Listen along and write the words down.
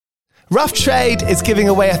Rough Trade is giving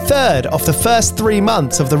away a third of the first 3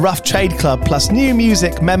 months of the Rough Trade Club plus new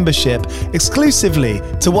music membership exclusively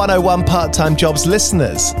to 101 Part-Time Jobs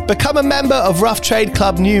listeners. Become a member of Rough Trade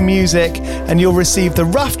Club New Music and you'll receive the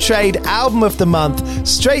Rough Trade Album of the Month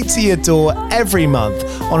straight to your door every month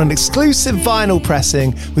on an exclusive vinyl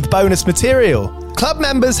pressing with bonus material. Club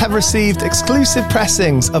members have received exclusive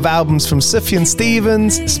pressings of albums from Sufjan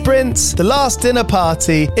Stevens, Sprints, The Last Dinner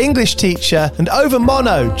Party, English Teacher, and Over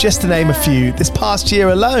Mono, just to name a few, this past year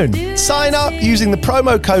alone. Sign up using the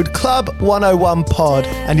promo code CLUB101POD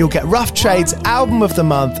and you'll get Rough Trade's Album of the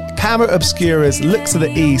Month, Camera Obscura's Look to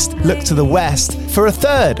the East, Look to the West for a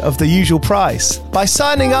third of the usual price. By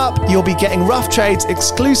signing up, you'll be getting Rough Trade's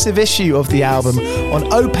exclusive issue of the album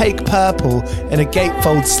on opaque purple in a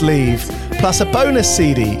gatefold sleeve, plus a bonus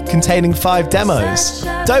CD containing 5 demos.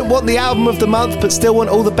 Don't want the album of the month but still want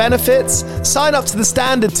all the benefits? Sign up to the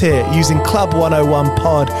standard tier using Club 101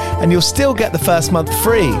 Pod and you'll still get the first month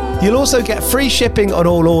free. You'll also get free shipping on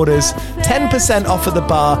all orders, 10% off at the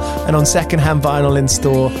bar and on secondhand vinyl in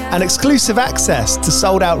store, and exclusive access to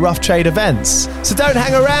sold out Rough Trade events. So don't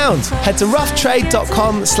hang around. Head to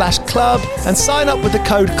roughtrade.com/club and sign up with the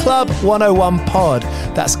code CLUB101POD.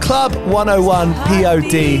 That's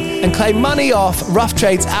CLUB101POD and claim money off Rough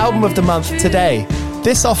Trade's Album of the Month today.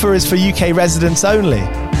 This offer is for UK residents only.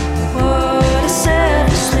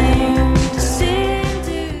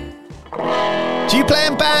 Do you play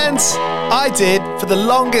in bands? I did for the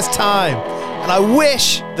longest time. And I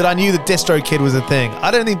wish that I knew that DistroKid was a thing.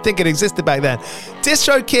 I don't even think it existed back then.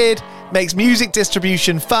 DistroKid makes music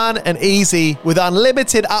distribution fun and easy with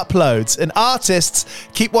unlimited uploads, and artists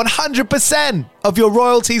keep 100% of your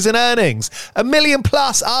royalties and earnings. 1 million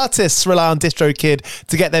plus artists rely on DistroKid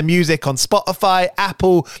to get their music on Spotify,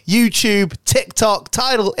 Apple, YouTube, TikTok,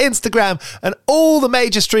 Tidal, Instagram, and all the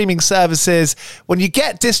major streaming services. When you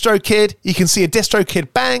get DistroKid, you can see a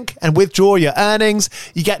DistroKid bank and withdraw your earnings.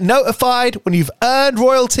 You get notified when you've earned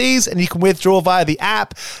royalties and you can withdraw via the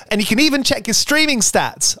app. And you can even check your streaming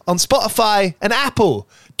stats on Spotify and Apple.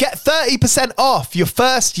 Get 30% off your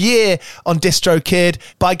first year on DistroKid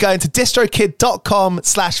by going to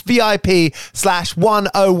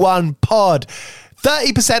distrokid.com/VIP/101pod.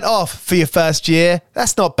 30% off for your first year.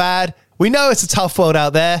 That's not bad. We know it's a tough world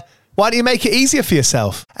out there. Why don't you make it easier for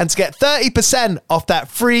yourself? And to get 30% off that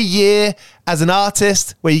free year as an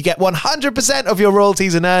artist, where you get 100% of your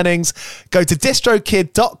royalties and earnings, go to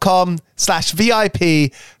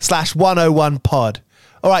distrokid.com/VIP/101pod.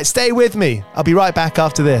 All right, stay with me. I'll be right back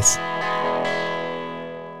after this.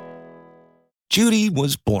 Judy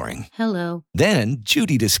was boring. Hello. Then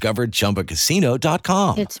Judy discovered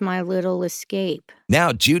ChumbaCasino.com. It's my little escape.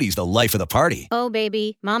 Now Judy's the life of the party. Oh,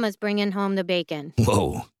 baby, mama's bringing home the bacon.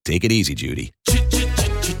 Whoa, take it easy, Judy.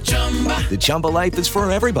 The Chumba life is for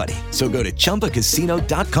everybody. So go to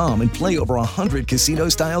ChumbaCasino.com and play over 100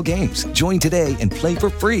 casino-style games. Join today and play for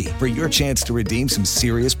free for your chance to redeem some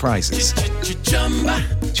serious prizes.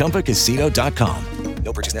 ChumbaCasino.com.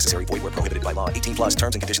 No purchase necessary. Void where prohibited by law. 18 plus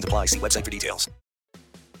terms and conditions apply. See website for details.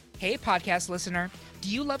 Hey, podcast listener. Do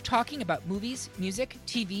you love talking about movies, music,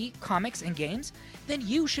 TV, comics, and games? Then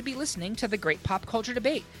you should be listening to The Great Pop Culture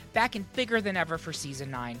Debate, back and bigger than ever for Season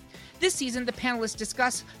 9. This season, the panelists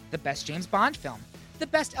discuss the best James Bond film, the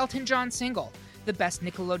best Elton John single, the best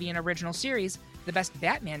Nickelodeon original series, the best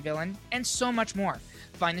Batman villain, and so much more.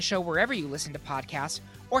 Find the show wherever you listen to podcasts,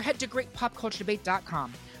 or head to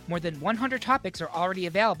greatpopculturedebate.com. More than 100 topics are already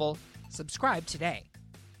available. Subscribe today.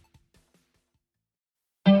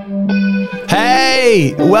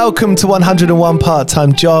 Hey, welcome to 101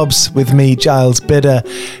 Part-Time Jobs with me, Giles Bidder.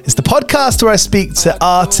 It's the podcast where I speak to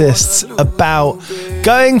artists about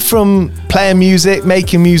going from playing music,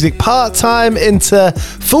 making music part-time into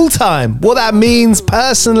full-time. What that means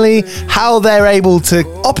personally, how they're able to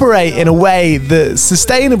operate in a way that's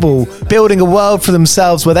sustainable, building a world for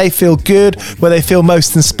themselves where they feel good, where they feel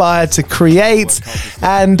most inspired to create,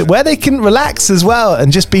 and where they can relax as well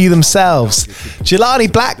and just be themselves.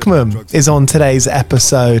 Jelani Blackman is on today's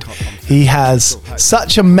episode. He has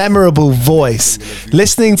such a memorable voice.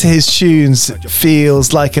 Listening to his tunes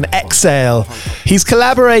feels like an exhale. He's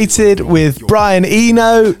collaborated with Brian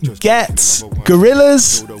Eno, Getz,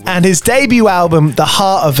 Gorillaz, and his debut album, The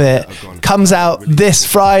Heart of It, comes out this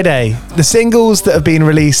Friday. The singles that have been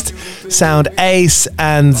released sound ace,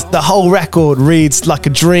 and the whole record reads like a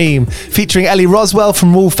dream, featuring Ellie Roswell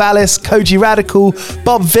from Wolf Alice, Koji Radical,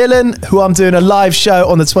 Bob Villain, who I'm doing a live show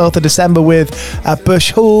on the 12th of December with at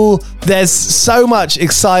Bush Hall. There's so much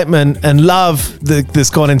excitement and love that's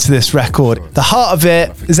gone into this record. The Heart of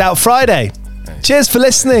It is out Friday. Cheers for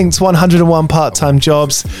listening to 101 Part-Time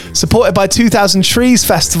Jobs, supported by 2000 Trees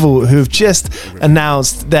Festival, who've just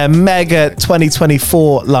announced their mega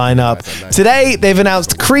 2024 lineup. Today, they've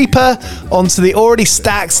announced Creeper onto the already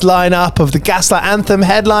stacked lineup of the Gaslight Anthem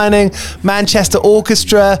headlining, Manchester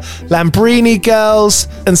Orchestra, Lambrini Girls,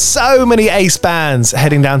 and so many ace bands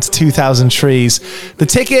heading down to 2000 Trees. The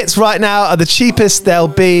tickets right now are the cheapest they'll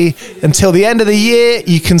be until the end of the year.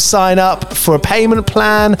 You can sign up for a payment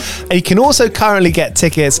plan, and you can also currently get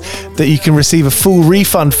tickets that you can receive a full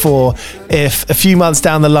refund for if a few months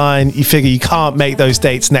down the line you figure you can't make those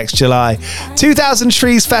dates next July. 2000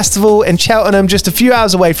 Trees Festival in Cheltenham, just a few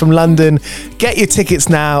hours away from London. Get your tickets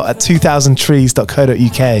now at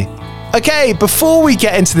 2000trees.co.uk. Okay, before we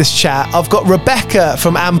get into this chat, I've got Rebecca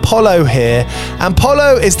from Ampolo here.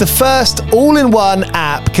 Ampolo is the first all-in-one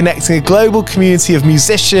app connecting a global community of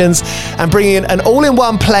musicians and bringing an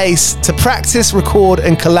all-in-one place to practice, record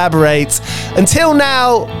and collaborate. Until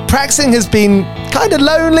now, practicing has been kind of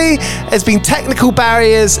lonely. There's been technical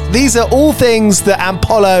barriers. These are all things that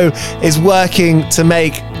Ampolo is working to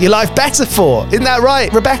make your life better for. Isn't that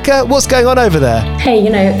right, Rebecca? What's going on over there? Hey,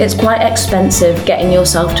 it's quite expensive getting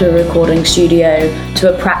yourself to a recording studio,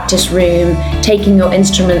 to a practice room, taking your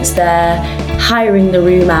instruments there, hiring the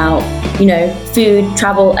room out, food,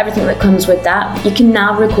 travel, everything that comes with that. You can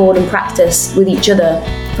now record and practice with each other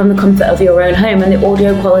from the comfort of your own home, and the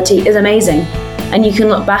audio quality is amazing. And you can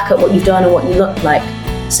look back at what you've done and what you look like.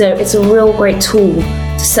 So it's a real great tool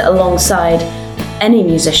to sit alongside any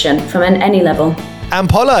musician from any level.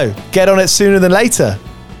 Ampolo, get on it sooner than later.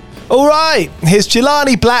 All right, here's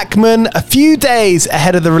Jelani Blackman a few days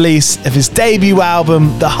ahead of the release of his debut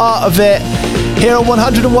album, The Heart of It, here on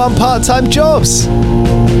 101 Part-Time Jobs.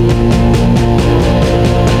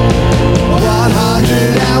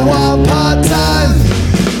 101 Part-Time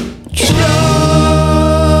Jobs.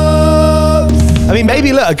 I mean,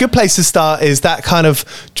 maybe, look, a good place to start is that kind of,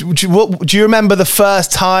 do you remember the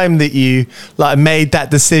first time that you made that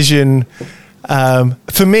decision?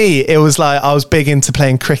 For me, it was like I was big into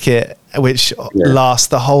playing cricket, which lasts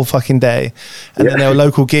the whole fucking day. And then there were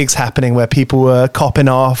local gigs happening where people were copping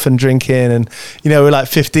off and drinking, and we're like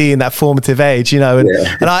 15, that formative age, and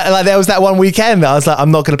I there was that one weekend that I was like,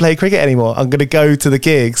 I'm not going to play cricket anymore. I'm going to go to the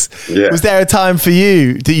gigs. Was there a time for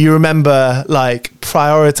you that you remember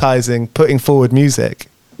prioritizing putting forward music?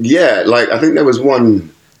 I think there was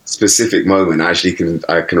one specific moment. I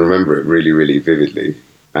can remember it really, really vividly.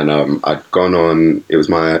 And I'd gone on, it was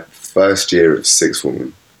my first year of sixth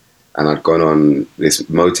form, and I'd gone on this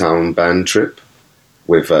Motown band trip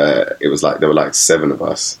with, it was there were 7 of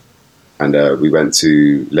us, and we went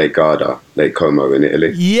to Lake Garda, Lake Como in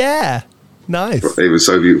Italy. Yeah, nice. It was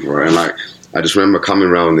so beautiful, right? And I just remember coming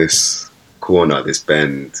around this corner, this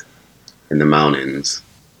bend in the mountains,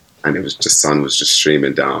 and it was just, sun was just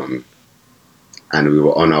streaming down, and we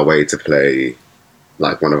were on our way to play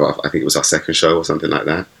one of our, I think it was our second show or something like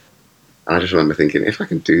that. And I just remember thinking, if I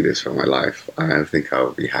can do this for my life, I think I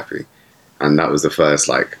would be happy. And that was the first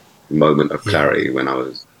moment of clarity when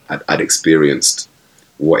I'd experienced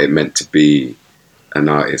what it meant to be an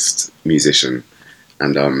artist, musician,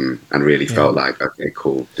 and really felt like, okay,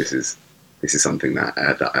 cool, this is something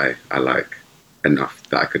that I like enough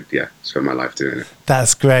that I could spend my life doing it.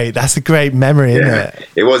 That's great. That's a great memory, isn't it?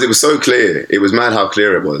 It was so clear. It was mad how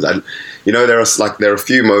clear it was. There are a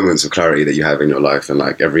few moments of clarity that you have in your life, and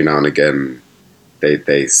every now and again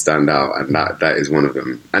they stand out, and that is one of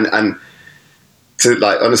them. And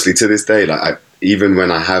to honestly, to this day, even when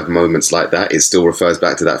I have moments like that, it still refers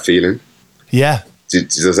back to that feeling. Yeah.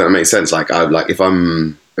 Does that make sense? If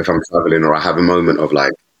I'm traveling or I have a moment of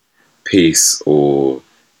peace or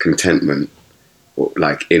contentment, or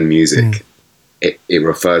in music, it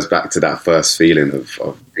refers back to that first feeling of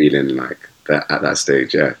feeling that at that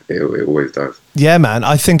stage. It always does. Yeah, man,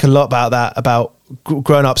 I think a lot about that, about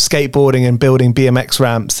growing up skateboarding and building BMX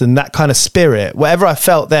ramps and that kind of spirit. Whatever I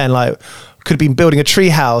felt then, could have been building a tree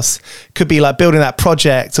house, could be building that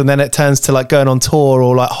project, and then it turns to going on tour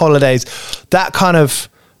or holidays. That kind of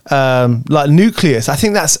nucleus, I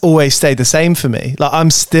think that's always stayed the same for me. I'm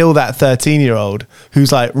still that 13-year-old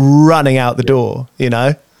who's running out the door,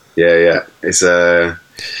 Yeah. It's a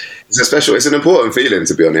special, it's an important feeling,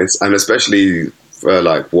 to be honest, and especially for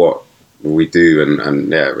what we do,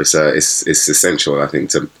 and it's essential, I think,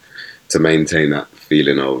 to maintain that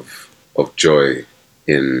feeling of joy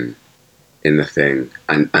in the thing,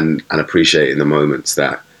 and appreciating the moments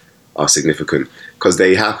that are significant, because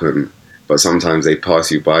they happen. But sometimes they pass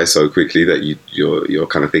you by so quickly that you're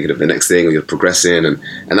kind of thinking of the next thing, or you're progressing, and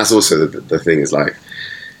that's also the thing is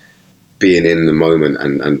being in the moment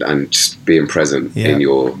and just being present in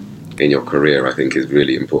your in your career, I think, is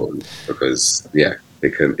really important, because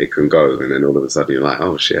it can go, and then all of a sudden you're like,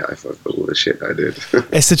 oh shit, I forgot all the shit I did.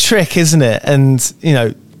 It's a trick, isn't it? And, you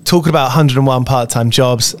know, talking about 101 part-time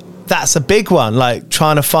jobs, that's a big one, like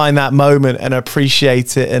trying to find that moment and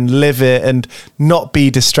appreciate it and live it and not be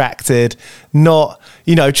distracted, not,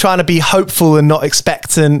 you know, trying to be hopeful and not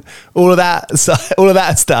expectant, all of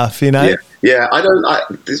that stuff, you know? Yeah.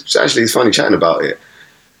 It's funny chatting about it.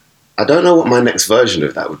 I don't know what my next version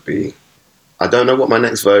of that would be. I don't know what my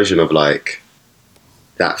next version of like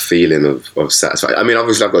that feeling of satisfaction. I mean,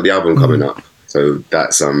 obviously I've got the album coming up, so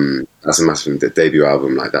that's a massive debut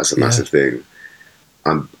album. Like that's a massive thing.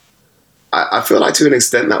 I feel like to an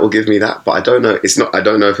extent that will give me that, but I don't know. I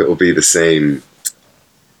don't know if it will be the same.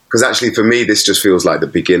 Because actually, for me, this just feels like the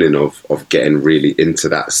beginning of getting really into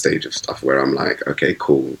that stage of stuff where I'm like, okay,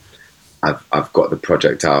 cool. I've got the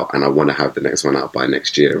project out, and I want to have the next one out by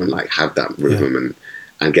next year, and like have that rhythm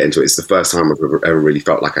and get into it. It's the first time I've ever really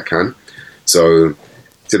felt like I can. So,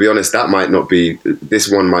 to be honest, this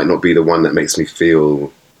one might not be the one that makes me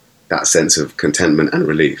feel that sense of contentment and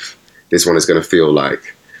relief. This one is going to feel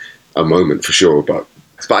like a moment for sure, but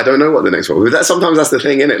I don't know what the next one. Sometimes that's the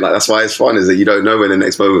thing, innit? Like that's why it's fun, is that you don't know when the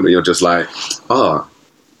next moment, and you're just like,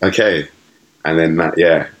 okay, and then that,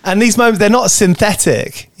 And these moments, they're not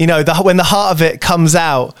synthetic. You know, when the heart of it comes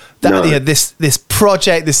out, that you know, this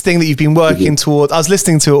project, this thing that you've been working towards. I was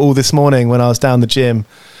listening to it all this morning when I was down the gym,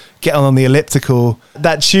 getting on the elliptical.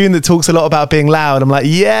 That tune that talks a lot about being loud. I'm like,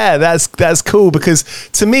 yeah, that's cool, because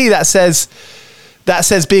to me that says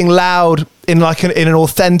being loud in like in an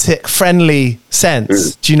authentic, friendly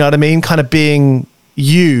sense. Do you know what I mean? Kind of being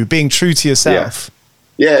true to yourself.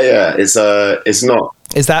 Yeah. It's not.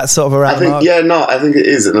 Is that sort of around? I think it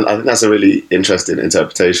is, and I think that's a really interesting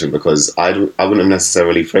interpretation, because I wouldn't have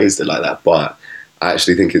necessarily phrased it like that, but I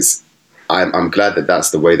actually think I'm glad that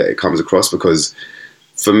that's the way that it comes across, because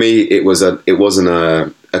for me it wasn't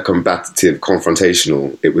a combative,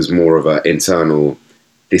 confrontational. It was more of an internal.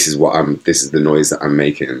 This is the noise that I'm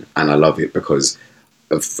making, and I love it because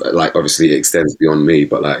of, like, obviously it extends beyond me,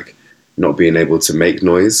 but like not being able to make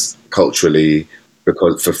noise culturally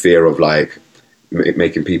because for fear of like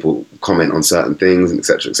making people comment on certain things, and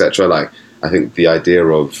et cetera. Like, I think the idea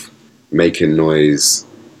of making noise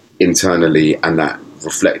internally and that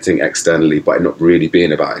reflecting externally, but not really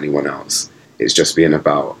being about anyone else. It's just being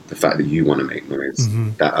about the fact that you want to make noise,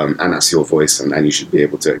 that and that's your voice, and you should be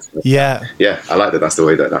able to. Yeah. I like that. That's the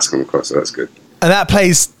way that that's come across. So that's good. And that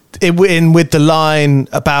plays in with the line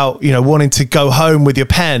about, you know, wanting to go home with your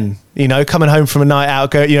pen. You know, coming home from a night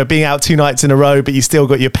out, being out 2 nights in a row, but you still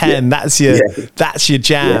got your pen. That's your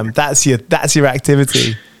jam. That's your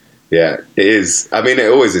activity. Yeah, it is. I mean, it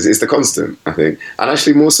always is. It's the constant, I think, and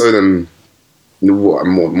actually more so to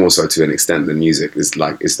an extent than music.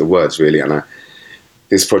 It's the words, really. And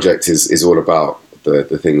this project is all about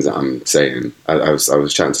the things that I'm saying. I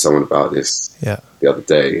was chatting to someone about this the other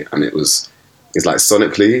day, and it's like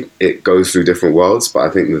sonically it goes through different worlds, but I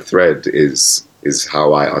think the thread is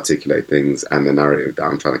how I articulate things and the narrative that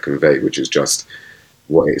I'm trying to convey, which is just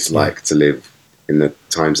what it's like to live in the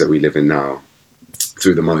times that we live in now,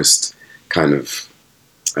 through the most kind of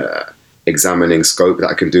examining scope that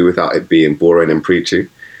I can do without it being boring and preachy.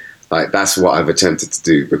 Like, that's what I've attempted to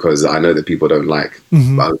do, because I know that people don't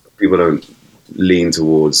people don't lean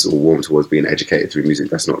towards or warm towards being educated through music.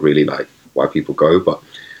 That's not really like why people go, but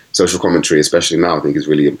social commentary, especially now, I think is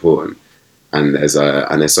really important. And there's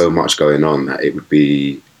so much going on that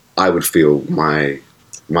I would feel my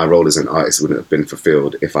role as an artist wouldn't have been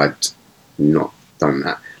fulfilled if I'd not done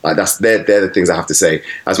that. Like, they're the things I have to say.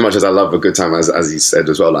 As much as I love a good time, as you said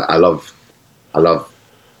as well, like I love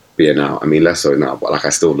being out. I mean, less so now, but like I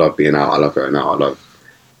still love being out. I love going out.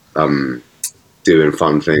 I love doing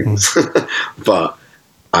fun things. But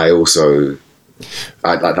I also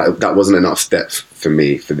that wasn't enough depth for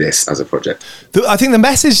me for this as a project. I think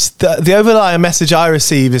the overlying message I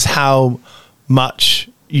receive is how much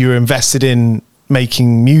you're invested in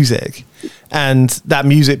making music, and that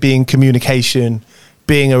music being communication,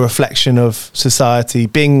 being a reflection of society,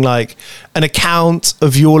 being like an account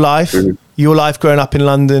of your life, your life growing up in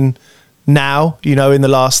London now, you know, in the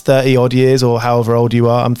last 30 odd years, or however old you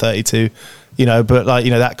are. I'm 32, you know, but like, you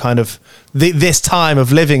know, that kind of this time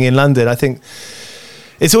of living in London. I think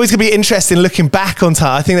it's always going to be interesting looking back on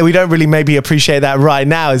time. I think that we don't really maybe appreciate that right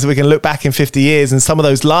now, is that we can look back in 50 years and some of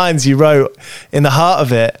those lines you wrote in the heart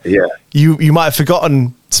of it, you might have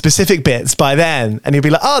forgotten specific bits by then, and you'll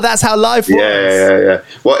be like, oh, that's how life was. Yeah.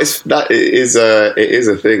 Well, it is a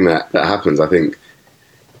thing that happens. I think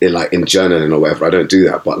in journaling or whatever, I don't do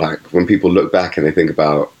that, but like when people look back and they think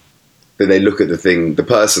about that they look at the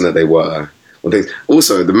person that they were. Or things.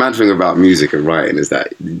 Also, the mad thing about music and writing is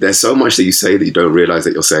that there's so much that you say that you don't realize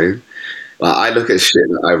that you're saying. Like, I look at shit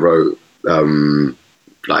that I wrote,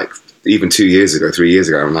 like even 2 years ago, 3 years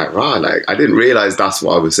ago. I'm like, wow, like I didn't realize that's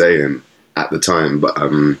what I was saying at the time. But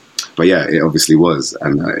yeah, it obviously was,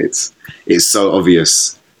 and it's so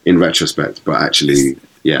obvious in retrospect. But actually,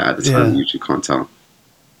 yeah, at the time, you usually can't tell.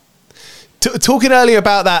 Talking earlier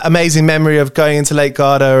about that amazing memory of going into Lake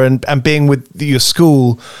Garda and being with your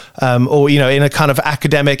school, or, you know, in a kind of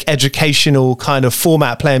academic, educational kind of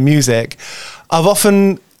format, playing music, I've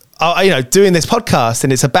often, you know, doing this podcast,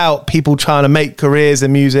 and it's about people trying to make careers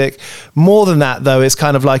in music. More than that, though, it's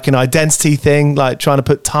kind of like an identity thing, like trying to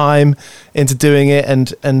put time into doing it,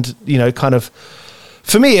 and you know, kind of.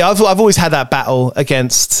 For me, I've always had that battle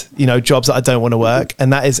against, you know, jobs that I don't want to work.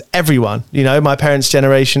 And that is everyone, you know, my parents'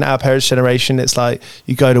 generation, our parents' generation. It's like,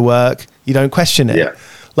 you go to work, you don't question it. Yeah.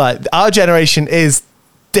 Like, our generation is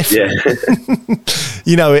different,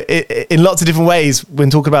 you know, in lots of different ways when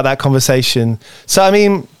talking about that conversation. So, I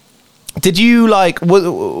mean, did you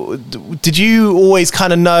always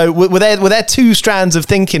kind of know, were there two strands of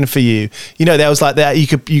thinking for you? You know, there was like that,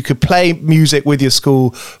 you could play music with your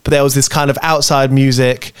school, but there was this kind of outside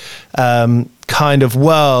music kind of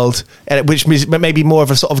world, which maybe more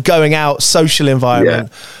of a sort of going out social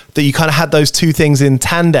environment, that you kind of had those two things in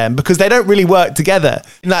tandem, because they don't really work together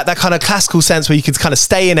in that kind of classical sense where you could kind of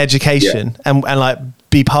stay in education and like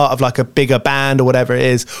be part of like a bigger band or whatever it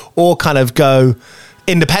is, or kind of go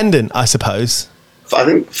independent, I suppose. I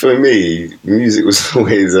think for me, music was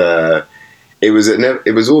always it was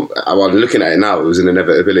all, well, looking at it now, it was an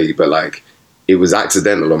inevitability, but like it was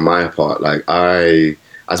accidental on my part. Like,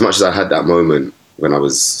 as much as I had that moment when I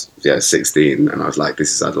was 16 and I was like,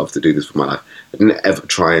 I'd love to do this for my life, I didn't ever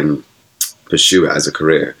try and pursue it as a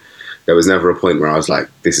career. There was never a point where I was like,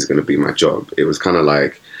 this is going to be my job. It was kind of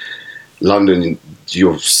like, London,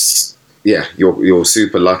 you're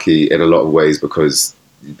super lucky in a lot of ways, because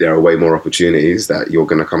there are way more opportunities that you're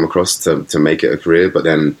going to come across to make it a career. But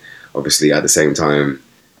then obviously at the same time,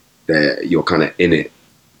 you're kind of in it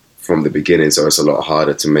from the beginning. So it's a lot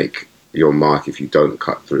harder to make your mark if you don't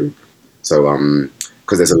cut through. So,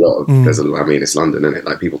 because there's a lot, I mean, it's London, isn't it?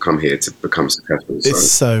 Like, people come here to become successful.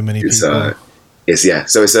 It's so many people. So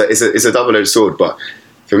it's a double-edged sword. But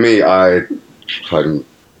for me, I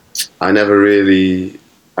never really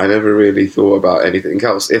thought about anything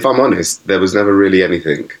else. If I'm honest, there was never really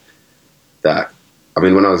anything that, I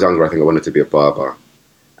mean, when I was younger, I think I wanted to be a barber,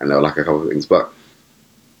 and there were like a couple of things, but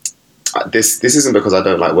this isn't because I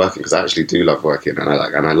don't like working, because I actually do love working, and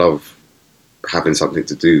I love having something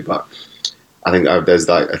to do. But I think there's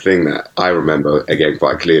like a thing that I remember, again,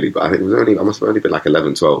 quite clearly, but I think I must have only been like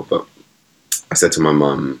 11, 12, but I said to my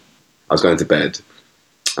mum, I was going to bed,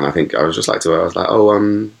 and I think I was just like to her, I was like,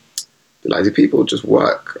 like, do people just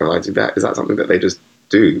work? Or like, is that something that they just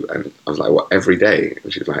do? And I was like, what, every day?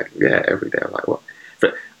 And she was like, yeah, every day. I was like, what?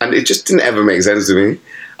 And it just didn't ever make sense to me.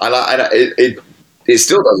 It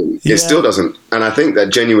still doesn't. It still doesn't. And I think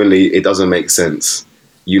that genuinely it doesn't make sense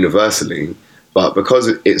universally. But because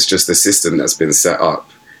it's just a system that's been set up,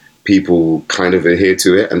 people kind of adhere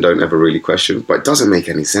to it and don't ever really question. But it doesn't make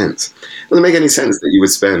any sense. It doesn't make any sense that you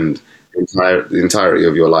would spend the entirety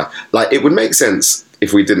of your life. Like, it would make sense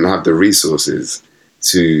if we didn't have the resources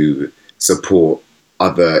to support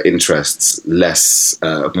other interests, less,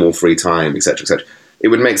 more free time, etc., etc. It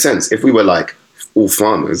would make sense if we were like all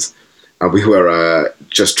farmers and we were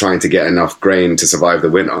just trying to get enough grain to survive the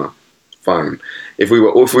winter. Fine. If we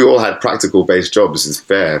all had practical based jobs, it's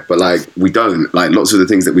fair. But like, we don't. Like, lots of the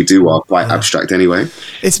things that we do are quite abstract anyway.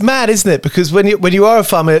 It's mad, isn't it? Because when you are a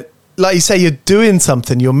farmer, like you say, you're doing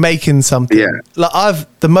something, you're making something. Yeah. Like,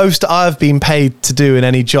 the most I've been paid to do in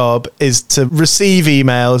any job is to receive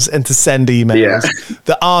emails and to send emails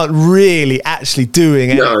that aren't really actually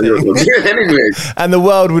doing anything. No, you're not doing anything. And the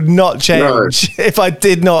world would not change if I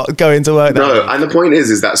did not go into work. No, and the point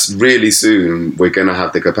is that's really soon we're going to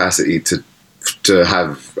have the capacity to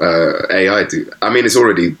have AI do. I mean, it's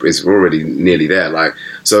already nearly there. Like,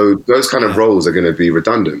 so those kind of roles are going to be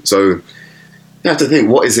redundant. So you have to think,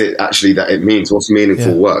 what is it actually that it means? What's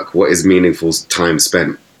meaningful work? What is meaningful time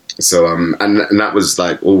spent? So, and that was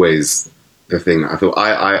like always the thing. I thought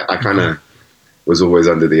I kind of was always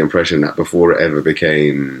under the impression that before it ever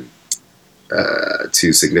became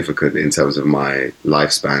too significant in terms of my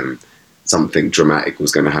lifespan, something dramatic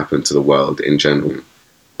was going to happen to the world in general.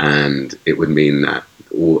 And it would mean that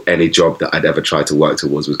any job that I'd ever tried to work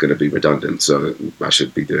towards was going to be redundant. So I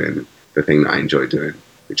should be doing the thing that I enjoy doing,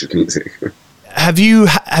 which is music. Have you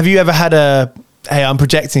ever had a hey, I'm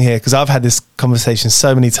projecting here because I've had this conversation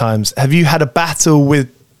so many times. Have you had a battle with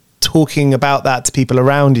talking about that to people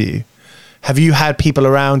around you? Have you had people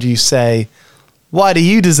around you say, why do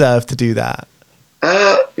you deserve to do that?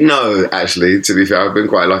 No, actually, to be fair, I've been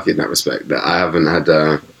quite lucky in that respect that I haven't had,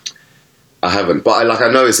 I haven't, but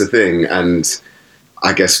I know it's a thing. And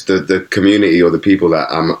I guess the community or the people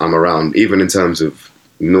that I'm around, even in terms of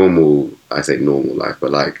normal, I say normal life,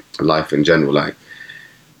 but like life in general, like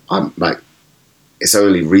I'm like, it's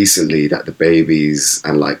only recently that the babies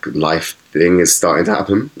and like life thing is starting to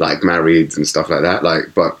happen, like married and stuff like that.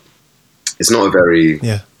 Like, but it's not a very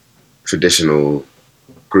traditional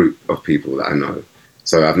group of people that I know.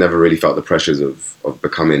 So I've never really felt the pressures of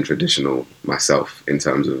becoming traditional myself in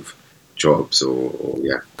terms of jobs or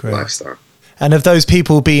lifestyle. And have those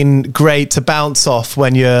people been great to bounce off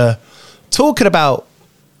when you're talking about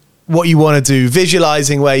what you want to do,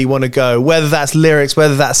 visualizing where you want to go, whether that's lyrics,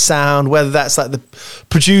 whether that's sound, whether that's like the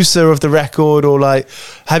producer of the record, or like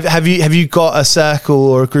have you got a circle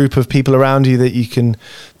or a group of people around you that you can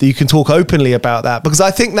talk openly about that? Because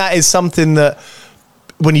I think that is something that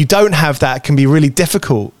when you don't have that can be really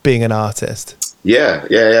difficult being an artist. Yeah,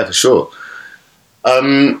 for sure.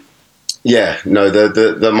 My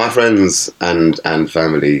friends and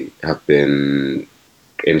family have been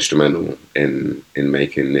instrumental in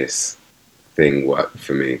making this thing work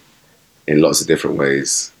for me in lots of different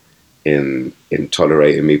ways, in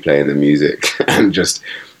tolerating me playing the music and just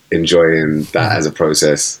enjoying that as a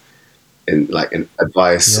process, in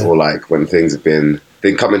advice or like when things have been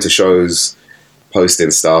coming to shows,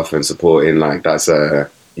 posting stuff and supporting, like that's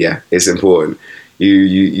it's important.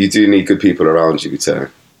 You do need good people around you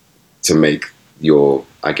to make your,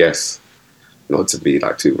 I guess, not to be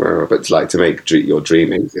like too rare, but to, like, to make your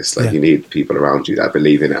dream exist. Like you need people around you that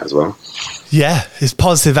believe in it as well. Yeah, it's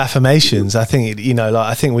positive affirmations. I think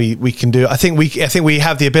I think we can do. I think we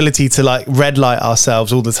have the ability to like red light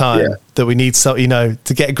ourselves all the time. Yeah. That we need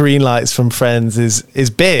to get green lights from friends is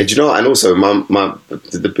big. Do you know? And also,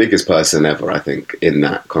 the biggest person ever, I think, in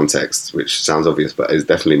that context, which sounds obvious, but is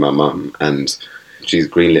definitely my mum, and she's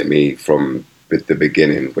greenlit me from the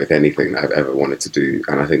beginning with anything that I've ever wanted to do.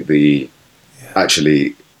 And I think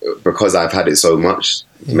actually, because I've had it so much,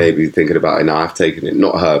 maybe thinking about it now, I've taken it,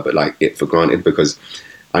 not her, but like it for granted, because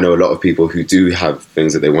I know a lot of people who do have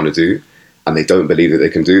things that they want to do and they don't believe that they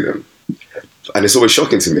can do them. And it's always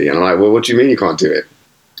shocking to me. And I'm like, well, what do you mean you can't do it?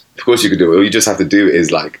 Of course you can do it. All you just have to do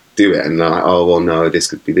is like do it. And they're like, oh, well, no, this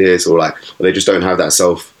could be this, or they just don't have that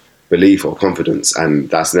self-belief or confidence. And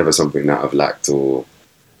that's never something that I've lacked or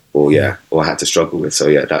had to struggle with. So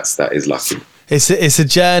yeah, that is lucky. It's a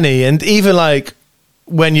journey, and even like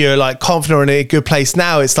when you're like confident or in a good place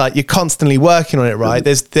now, it's like you're constantly working on it, right?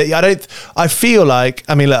 I feel like,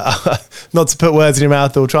 I mean, look, not to put words in your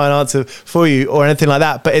mouth or try and answer for you or anything like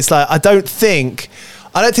that, but it's like I don't think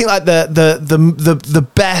like the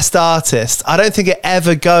best artist, I don't think it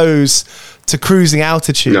ever goes to cruising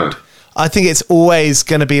altitude. No. I think it's always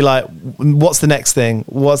going to be like, what's the next thing?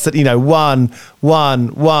 What's the, one.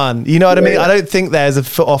 You know what I mean? Yeah. I don't think there's a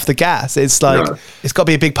foot off the gas. It's like, It's got to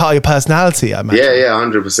be a big part of your personality, I imagine. Yeah,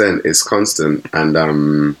 100%. It's constant. And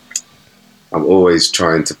I'm always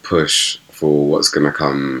trying to push for what's going to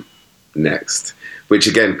come next, which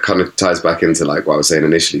again kind of ties back into like what I was saying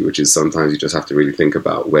initially, which is sometimes you just have to really think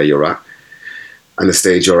about where you're at and the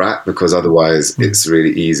stage you're at, because otherwise it's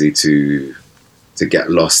really easy to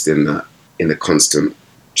get lost in the constant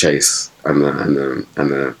chase and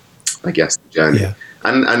the I guess the journey. Yeah.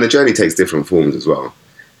 And the journey takes different forms as well.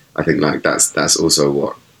 I think like that's also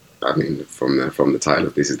what I mean from the title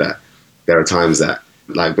of this, is that there are times that,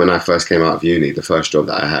 like when I first came out of uni, the first job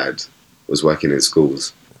that I had was working in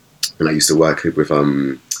schools, and I used to work with I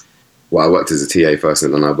worked as a TA first,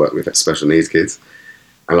 and then I worked with special needs kids,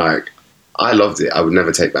 and like I loved it. I would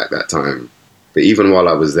never take back that time. But even while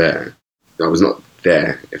I was there, I was not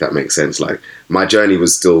there, if that makes sense. Like my journey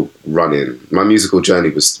was still running. My musical journey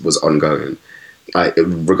was ongoing.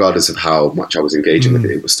 Regardless of how much I was engaging with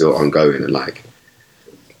it, it was still ongoing. And like,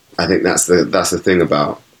 I think that's the thing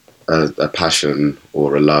about a passion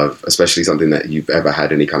or a love, especially something that you've ever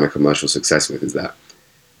had any kind of commercial success with, is that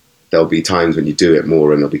there'll be times when you do it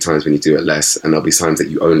more, and there'll be times when you do it less, and there'll be times that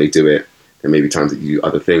you only do it, and maybe times that you do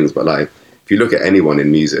other things. But like, if you look at anyone in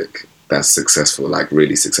music that's successful, like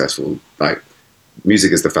really successful, like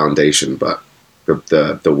music is the foundation, but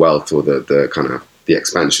the wealth or the kind of the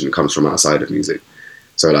expansion comes from outside of music.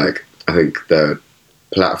 So like, I think the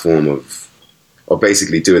platform of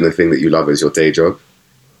basically doing the thing that you love as your day job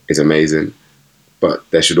is amazing, but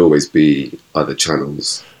there should always be other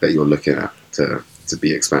channels that you're looking at to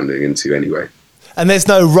be expanding into anyway. And there's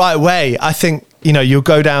no right way. I think, you know, you'll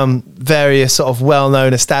go down various sort of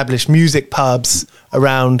well-known established music pubs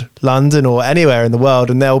around London or anywhere in the world,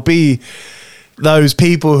 and there'll be those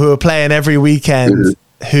people who are playing every weekend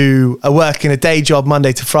who are working a day job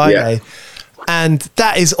Monday to Friday. Yeah. And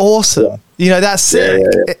that is awesome. You know, that's sick.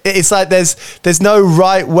 It's like there's no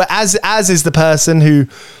right way, as is the person who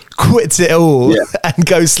quits it all and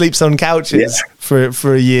goes sleeps on couches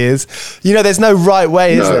for years. You know, there's no right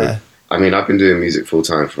way, is there? I mean, I've been doing music full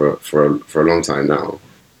time for a long time now,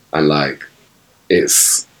 and like,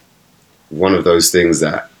 it's one of those things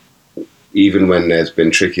that even when there's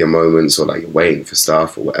been trickier moments or like waiting for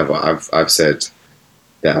stuff or whatever, I've said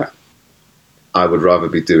that I would rather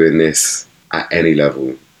be doing this at any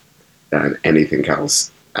level than anything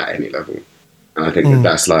else at any level. And I think that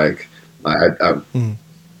that's like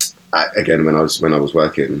again, when I was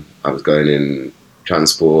working, I was going in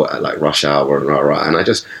transport at like rush hour and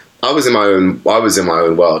I was in my own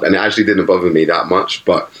world, and it actually didn't bother me that much.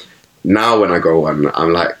 But now when I go on,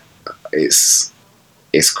 I'm like, it's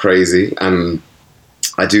crazy. And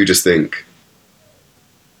I do just think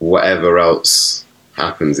whatever else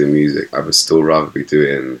happens in music, I would still rather be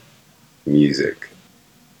doing music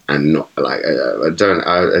and not like,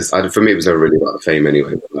 for me, it was never really about the fame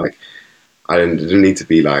anyway, but like, I didn't need to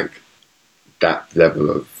be like that level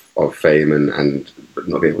of fame and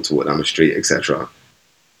not be able to walk down the street, etc.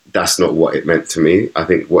 That's not what it meant to me. I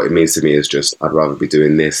think what it means to me is just, I'd rather be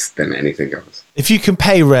doing this than anything else. If you can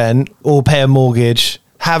pay rent or pay a mortgage,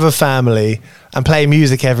 have a family, and play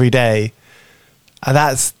music every day,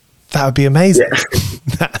 that would be amazing.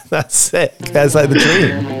 Yeah. That's sick. That's like the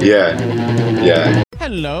dream. Yeah.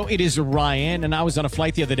 Hello, it is Ryan, and I was on a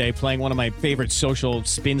flight the other day playing one of my favorite social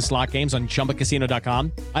spin slot games on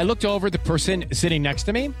ChumbaCasino.com. I looked over at the person sitting next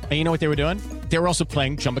to me, and you know what they were doing? They were also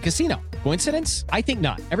playing Chumba Casino. Coincidence? I think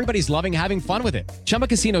not. Everybody's loving having fun with it. Chumba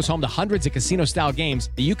Casino is home to hundreds of casino-style games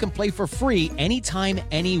that you can play for free anytime,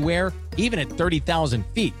 anywhere, even at 30,000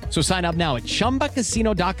 feet. So sign up now at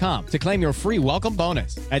ChumbaCasino.com to claim your free welcome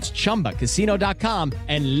bonus. That's ChumbaCasino.com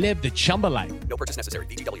and live the Chumba life. No purchase necessary.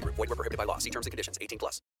 VGW. Void where prohibited by law. See terms and conditions.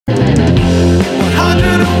 18+. 101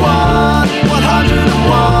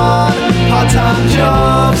 part-time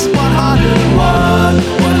jobs. 101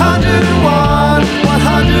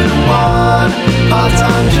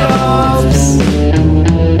 part-time jobs.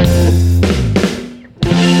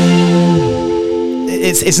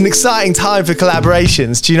 It's an exciting time for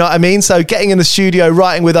collaborations. Do you know what I mean? So getting in the studio,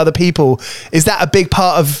 writing with other people, is that a big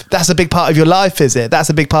part of your life, is it? That's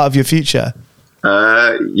a big part of your future?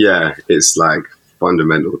 Yeah, it's like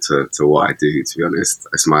fundamental to what I do, to be honest.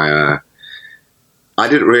 It's my, I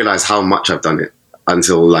didn't realize how much I've done it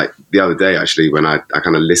until like the other day, actually, when I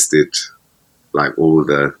kind of listed like all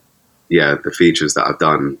the features that I've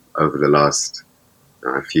done over the last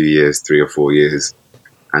few years, 3 or 4 years.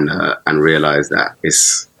 And realize that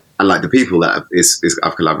and like the people that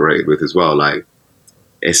I've collaborated with as well, like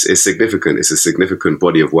it's significant. It's a significant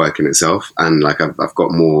body of work in itself, and like I've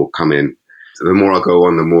got more coming. So the more I go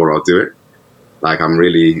on, the more I'll do it. Like I'm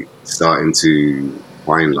really starting to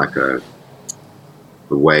find like the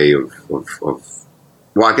way of well,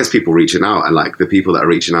 I guess people reaching out, and like the people that are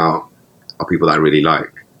reaching out are people that I really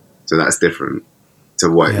like. So that's different to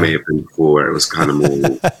what it may have been before, where it was kind of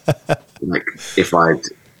more like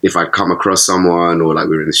if I'd come across someone or like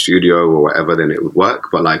we were in the studio or whatever, then it would work.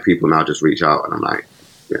 But like people now just reach out, and I'm like,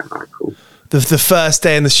 yeah, all right, cool. The first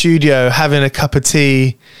day in the studio, having a cup of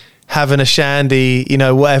tea, having a shandy, you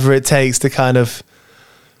know, whatever it takes to kind of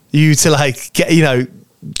you to like get, you know,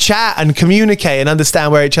 chat and communicate and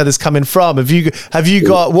understand where each other's coming from. Have you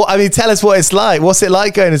got what? I mean, tell us what it's like. What's it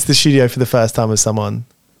like going into the studio for the first time with someone?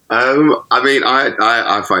 I mean,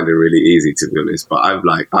 I find it really easy, to be honest. But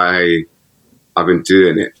I've been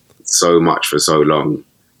doing it so much for so long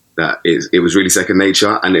that it was really second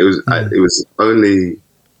nature, and it was only,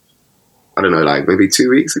 I don't know, like maybe 2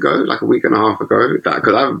 weeks ago, like a week and a half ago,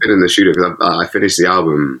 because I haven't been in the studio because I finished the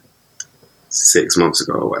album 6 months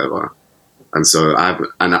ago or whatever, and so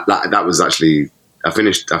that was actually I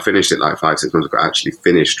finished it like 5-6 months ago. I actually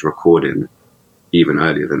finished recording even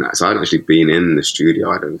earlier than that, so I hadn't actually been in the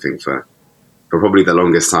studio, I don't think, for probably the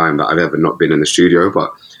longest time that I've ever not been in the studio.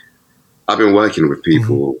 But I've been working with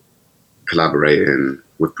people, collaborating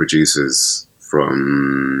with producers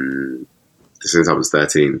since I was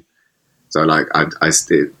 13. So like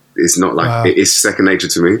it's not like it's second nature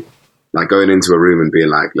to me. Like going into a room and being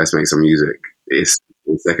like, let's make some music. It's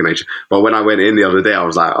second nature. But when I went in the other day, I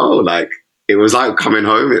was like, oh, like it was like coming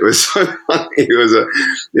home. It was so funny. It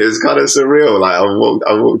was kind of surreal. Like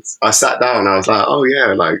I sat down and I was like, oh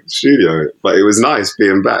yeah, like studio. But it was nice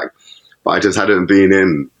being back. but I just hadn't been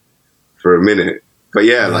in for a minute. But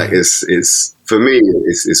yeah, like it's for me,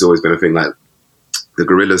 it's always been a thing. Like the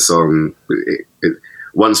Gorilla song,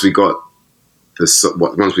 once we got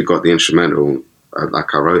the instrumental,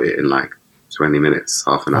 like I wrote it in like 20 minutes,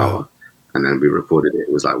 half an hour, and then we recorded it.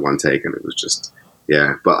 It was like one take, and it was just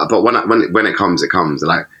But when it comes, it comes.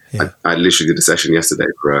 Like I literally did a session yesterday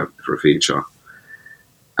for a feature,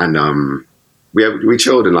 and we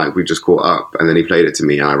chilled and like we just caught up, and then he played it to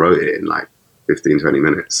me, and I wrote it in like 15-20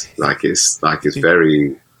 minutes. It's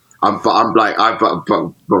very.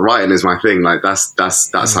 But writing is my thing. Like that's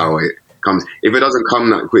how it comes. If it doesn't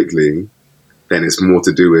come that quickly, then it's more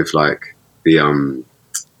to do with like the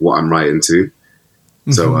what I'm writing to.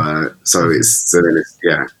 So then it's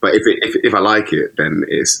But if I like it, then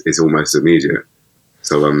it's almost immediate.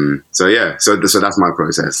 So that's my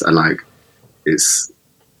process, and like it's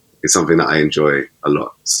something that I enjoy a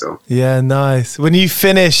lot. So yeah, nice. When you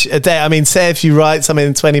finish a day, I mean, say if you write something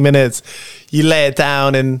in 20 minutes, you lay it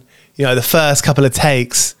down in the first couple of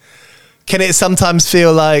takes. Can it sometimes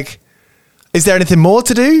feel like, is there anything more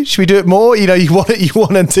to do? Should we do it more? You want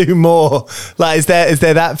to do more. Like, is there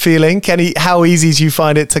that feeling? How easy do you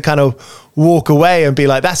find it to kind of walk away and be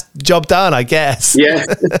like, that's job done, I guess? Yeah,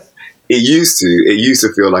 it used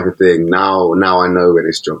to feel like a thing. Now I know when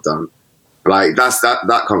it's job done. Like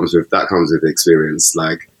that comes with experience.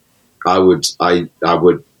 Like I would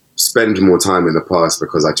spend more time in the past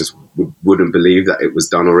because I just wouldn't believe that it was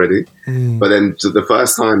done already. But then the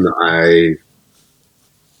first time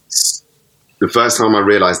I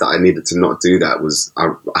realized that I needed to not do that was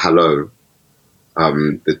Hello.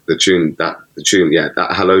 The tune, that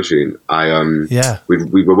Hello tune.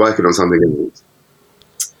 We were working on something else,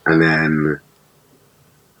 and then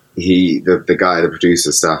the guy, the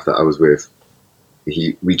producer staff that I was with,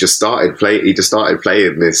 he just started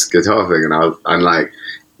playing this guitar thing, and like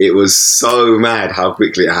it was so mad how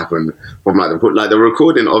quickly it happened. From like the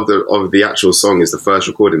recording of the actual song is the first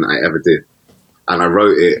recording that I ever did. And I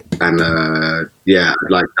wrote it, and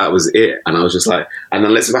like that was it. And I was just like, and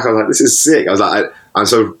then listening back, I was like, this is sick. I was like, and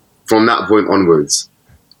so from that point onwards,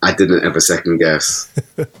 I didn't ever second guess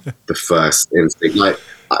the first instinct. Like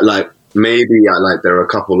maybe there are a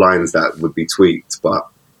couple lines that would be tweaked, but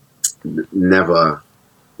never.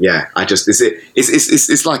 Yeah,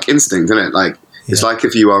 it's like instinct, isn't it? Like it's like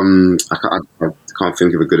if you I can't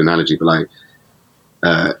think of a good analogy, but like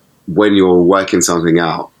when you're working something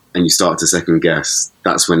out and you start to second guess,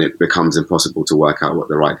 that's when it becomes impossible to work out what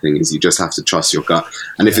the right thing is. You just have to trust your gut.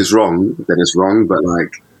 And if it's wrong, then it's wrong, but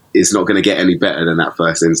like, it's not going to get any better than that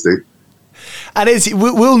first instinct. And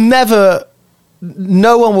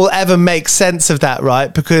no one will ever make sense of that,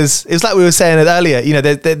 right? Because it's like we were saying it earlier,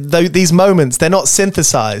 these moments, they're not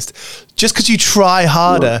synthesized. Just because you try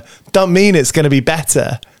harder, don't mean it's going to be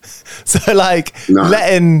better. So like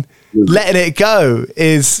letting it go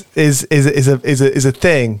is a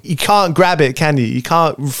thing. You can't grab it, can you? You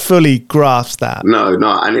can't fully grasp that. No,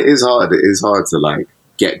 and it is hard. It is hard to like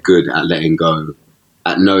get good at letting go,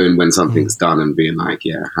 at knowing when something's done and being like,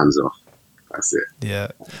 yeah, hands off. That's it. Yeah.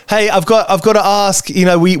 Hey, I've got to ask.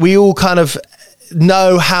 We all kind of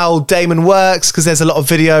know how Damon works because there's a lot of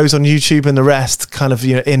videos on YouTube and the rest, kind of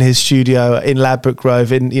in his studio in Ladbroke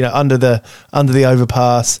Grove, under the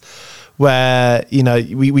overpass. Where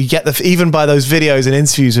we get even by those videos and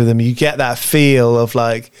interviews with him, you get that feel of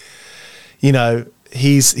like,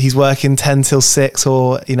 he's working 10 till 6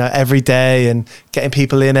 or every day and getting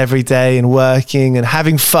people in every day and working and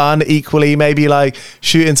having fun equally, maybe like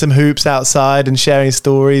shooting some hoops outside and sharing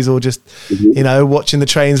stories or just watching the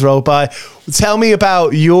trains roll by. Tell me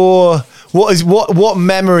about what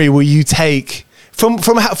memory will you take from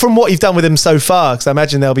what you've done with him so far, because I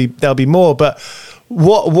imagine there'll be more, but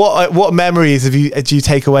what memories do you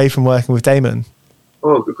take away from working with Damon?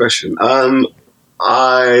 Oh, good question.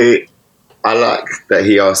 I like that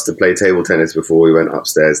he asked to play table tennis before we went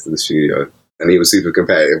upstairs to the studio, and he was super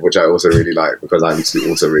competitive, which I also really like because I'm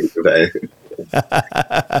also really competitive.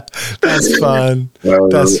 That's fun.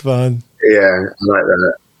 That's fun. Yeah, I like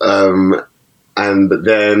that. But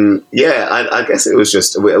then, I guess it was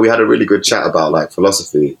just we had a really good chat about like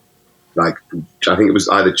philosophy. Like I think it was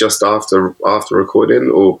either just after recording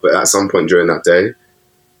or but at some point during that day.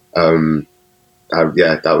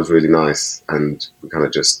 That was really nice, and we kind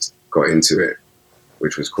of just got into it,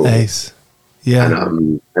 which was cool. Nice. Yeah.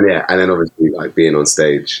 And then obviously like being on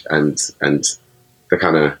stage and the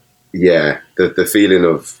kind of the feeling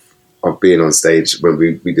of being on stage when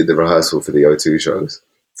we did the rehearsal for the O2 shows,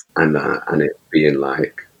 and it being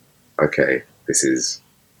like, okay, this is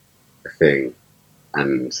a thing,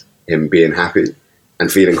 and him being happy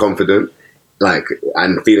and feeling confident, like,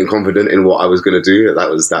 and feeling confident in what I was going to do. That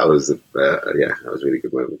was a really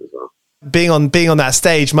good moment as well. Being on that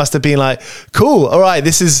stage must have been like, cool, all right,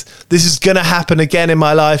 this is going to happen again in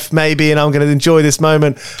my life maybe, and I'm going to enjoy this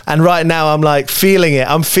moment. And right now I'm like feeling it.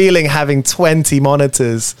 I'm feeling having 20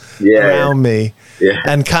 monitors around me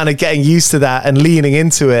and kind of getting used to that and leaning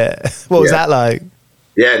into it. What was that like?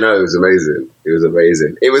 Yeah, no, it was amazing.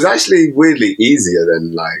 It was actually weirdly easier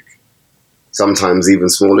than like sometimes even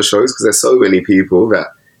smaller shows, because there's so many people that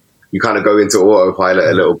you kind of go into autopilot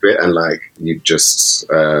a little bit, and like you just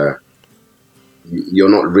you're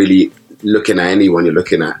not really looking at anyone, you're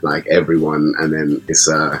looking at like everyone, and then it was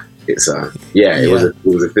a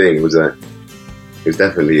thing. It was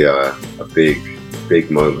definitely a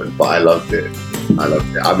big moment, but I loved it.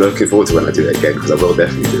 I'm looking forward to when I do it again, because I will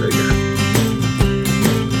definitely do it again.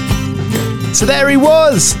 So there he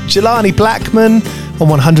was, Jelani Blackman on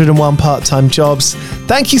 101 Part-Time Jobs.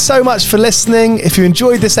 Thank you so much for listening. If you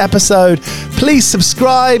enjoyed this episode, please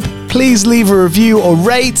subscribe, please leave a review or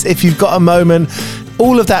rate if you've got a moment.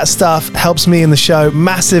 All of that stuff helps me in the show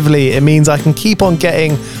massively. It means I can keep on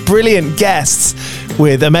getting brilliant guests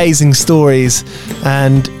with amazing stories,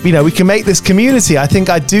 and we can make this community. I think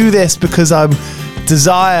I do this because I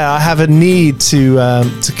have a need to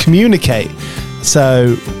communicate.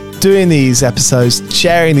 So doing these episodes,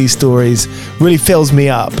 sharing these stories really fills me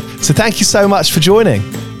up. So thank you so much for joining.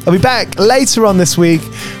 I'll be back later on this week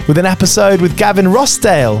with an episode with Gavin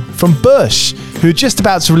Rossdale from Bush, who are just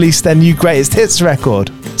about to release their new greatest hits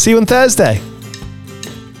record. See you on Thursday.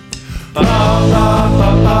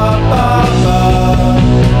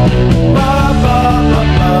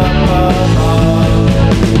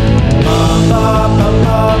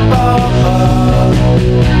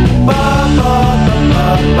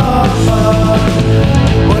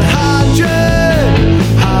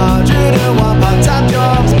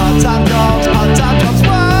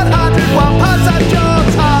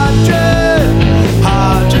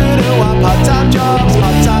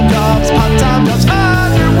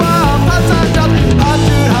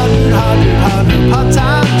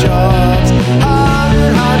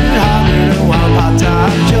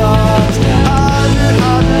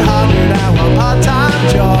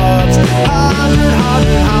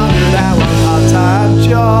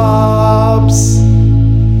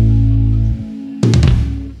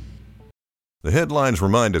 The headlines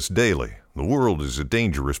remind us daily, the world is a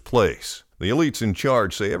dangerous place. The elites in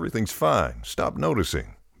charge say everything's fine, stop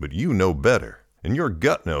noticing. But you know better. And your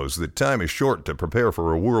gut knows that time is short to prepare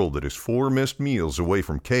for a world that is 4 missed meals away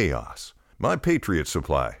from chaos. My Patriot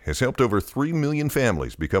Supply has helped over 3 million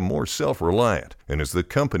families become more self-reliant and is the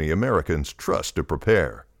company Americans trust to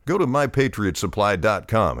prepare. Go to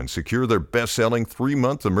MyPatriotSupply.com and secure their best-selling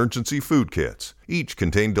 3-month emergency food kits. Each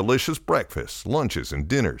contain delicious breakfasts, lunches, and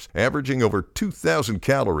dinners, averaging over 2,000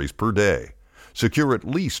 calories per day. Secure at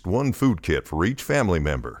least 1 food kit for each family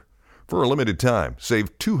member. For a limited time,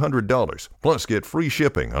 save $200, plus get free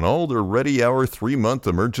shipping on all their Ready Hour 3-month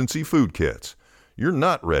emergency food kits. You're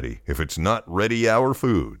not ready if it's not Ready Hour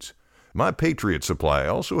Foods. My Patriot Supply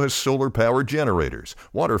also has solar power generators,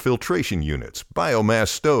 water filtration units, biomass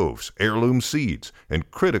stoves, heirloom seeds,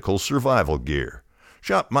 and critical survival gear.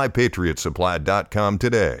 Shop MyPatriotSupply.com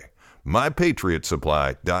today.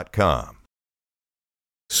 MyPatriotSupply.com.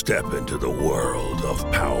 Step into the world of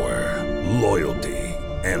power, loyalty,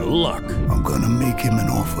 and luck. I'm gonna make him an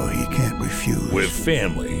offer he can't refuse. With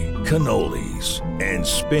family, cannolis, and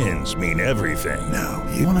spins mean everything. Now,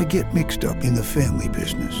 you wanna get mixed up in the family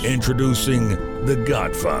business. Introducing The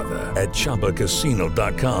Godfather at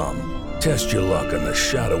ChumbaCasino.com. Test your luck in the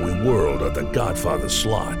shadowy world of The Godfather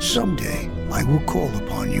slot. Someday, I will call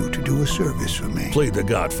upon you to do a service for me. Play The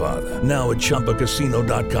Godfather, now at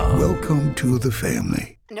ChumbaCasino.com. Welcome to the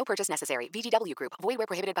family. No purchase necessary. VGW Group. Void where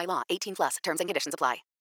prohibited by law. 18+. Terms and conditions apply.